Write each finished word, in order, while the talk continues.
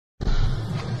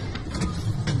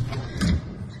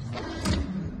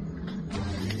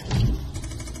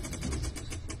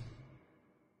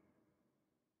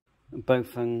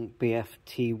Baofeng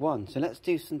BF-T1. So let's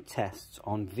do some tests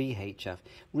on VHF.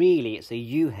 Really, it's a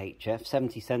UHF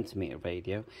 70cm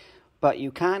radio, but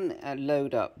you can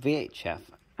load up VHF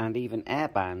and even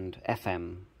airband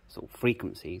FM sort of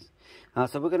frequencies.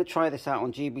 So we're going to try this out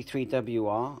on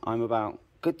GB3WR. I'm about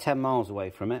good 10 miles away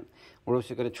from it. We're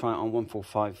also going to try it on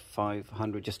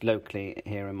 145-500 just locally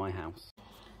here in my house.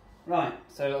 Right,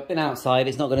 so I've been outside.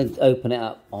 It's not going to open it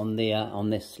up on the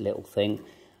on this little thing.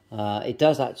 It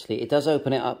does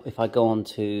open it up if I go on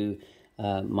to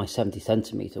my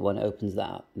 70cm. When it opens that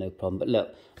up, no problem. But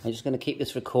look, I'm just going to keep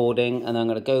this recording, and I'm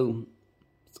going to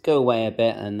go away a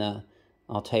bit, and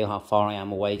I'll tell you how far I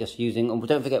am away, just using, and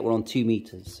don't forget we're on 2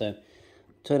 meters, so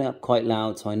turn it up quite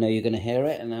loud so I know you're going to hear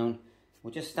it. And now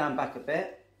we'll just stand back a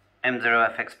bit.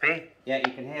 M0FXP, yeah,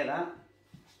 you can hear that.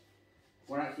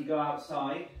 We'll actually go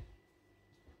outside.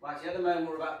 Well, actually, at the moment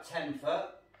we're about 10 foot.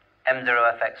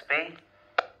 M0FXP.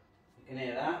 You can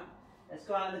hear that. Let's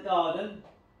go out in the garden.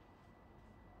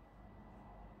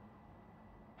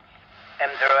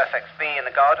 M0FXB in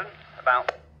the garden,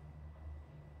 about.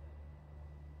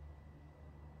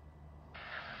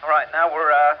 Alright, now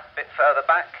we're a bit further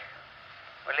back.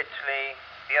 We're literally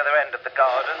the other end of the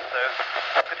garden, so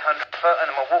a good 100 foot, and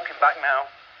then we're walking back now,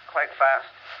 quite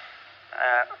fast,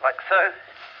 like so.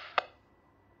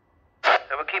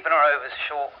 So we're keeping our overs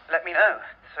short, let me know.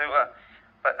 So,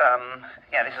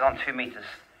 yeah, this is on 2 meters.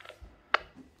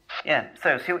 Yeah,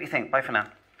 so see what you think. Bye for now.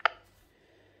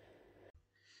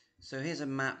 So here's a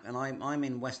map, and I'm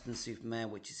in Weston-super-Mare,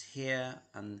 which is here,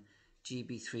 and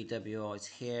GB3WR is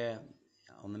here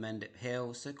on the Mendip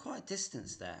Hill. So quite a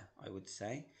distance there, I would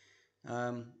say.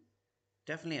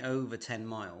 Definitely over 10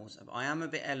 miles. I am a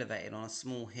bit elevated on a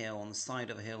small hill, on the side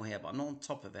of a hill here, but I'm not on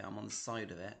top of it, I'm on the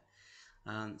side of it.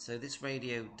 So this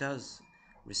radio does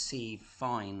receive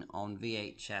fine on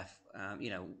VHF, you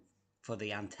know, for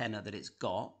the antenna that it's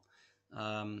got.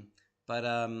 But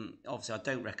obviously I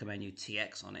don't recommend you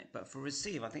TX on it. But for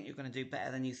receive, I think you're going to do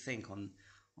better than you think on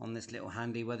this little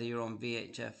handy, whether you're on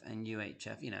VHF and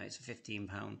UHF. You know, it's a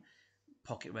 £15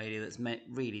 pocket radio that's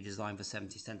really designed for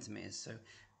 70cm. So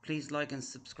please like and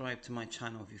subscribe to my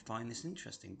channel if you find this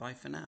interesting. Bye for now.